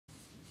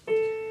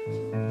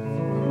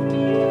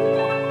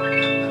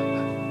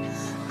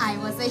I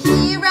was a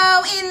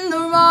hero in the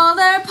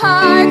roller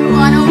park,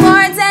 won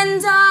awards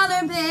and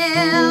dollar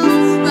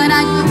bills, but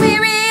I grew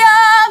weary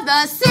of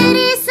the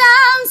city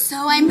sound,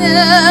 so I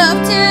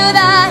moved to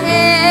the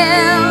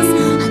hills.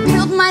 I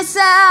built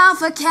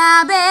myself a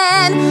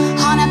cabin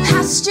on a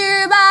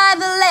pasture by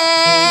the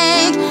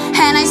lake,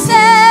 and I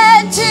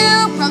said to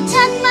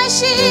protect my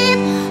sheep,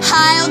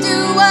 I'll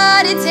do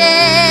what it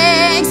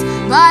takes,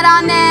 but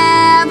I'll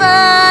never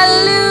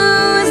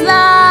lose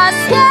the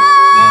skates.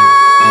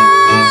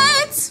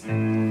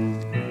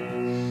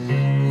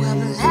 Well,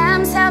 the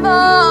lambs have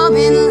all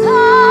been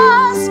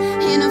lost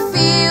in a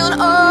field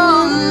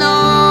all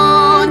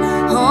alone.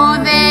 Oh,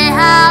 they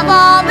have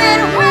all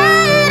been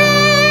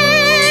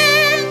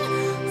waiting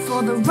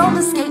for the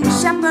roller skating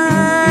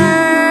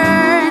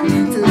shepherd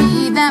to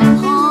lead them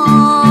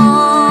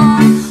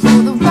home.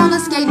 Oh, the roller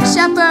skating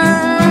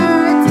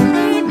shepherd to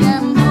lead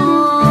them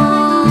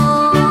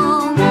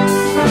home.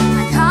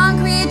 The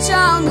concrete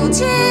jungle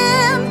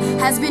gym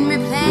has been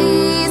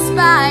replaced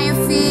by a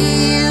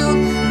field,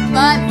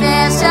 but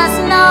there's just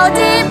no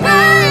debating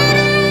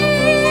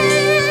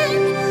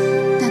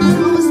that the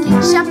roller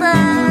skating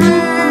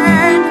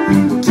shepherd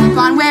will keep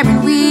on wearing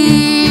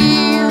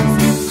wheels.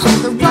 Oh,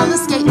 the roller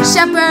skating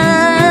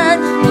shepherd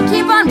will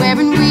keep on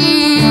wearing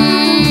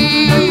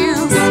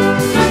wheels.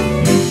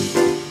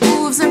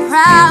 Wolves are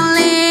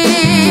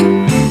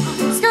prowling,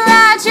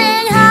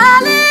 scratching,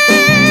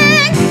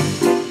 howling.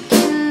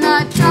 In the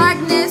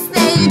darkness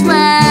they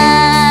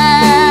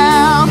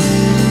dwell.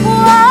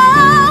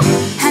 Whoa,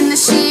 and the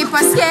sheep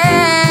are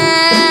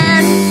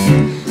scared.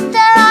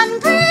 They're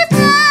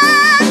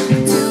unprepared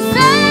to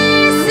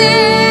face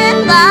it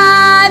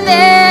by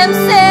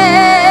themselves.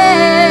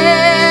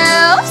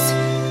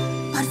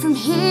 But from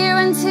here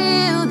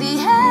until the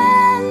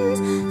end,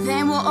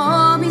 they will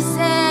all be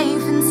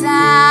safe and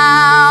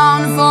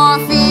sound, for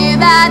fear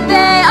that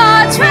they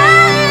are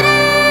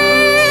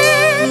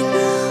trading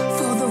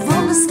for the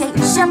roller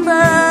skating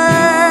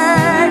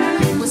shepherd.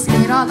 We'll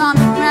skate all on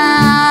the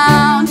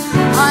ground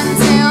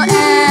until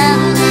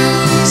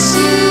every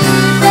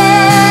sheep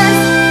is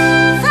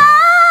found.